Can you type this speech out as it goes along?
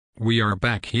We are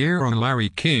back here on Larry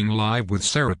King Live with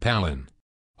Sarah Palin,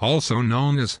 also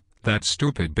known as that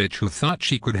stupid bitch who thought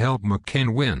she could help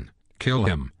McCain win, kill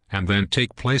him, and then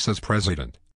take place as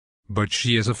president. But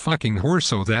she is a fucking whore,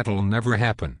 so that'll never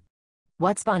happen.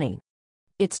 What's funny?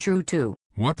 It's true too.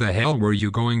 What the hell were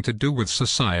you going to do with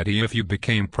society if you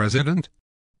became president?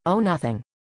 Oh, nothing.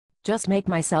 Just make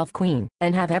myself queen,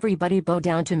 and have everybody bow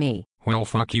down to me. Well,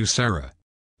 fuck you, Sarah.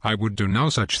 I would do no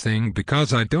such thing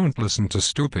because I don't listen to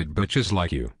stupid bitches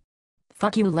like you.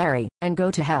 Fuck you, Larry, and go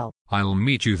to hell. I'll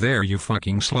meet you there, you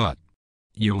fucking slut.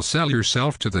 You'll sell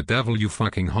yourself to the devil, you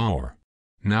fucking whore.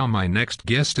 Now my next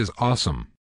guest is awesome.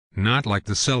 Not like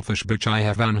the selfish bitch I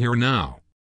have on here now.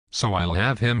 So I'll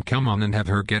have him come on and have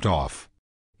her get off.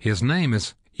 His name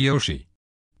is Yoshi.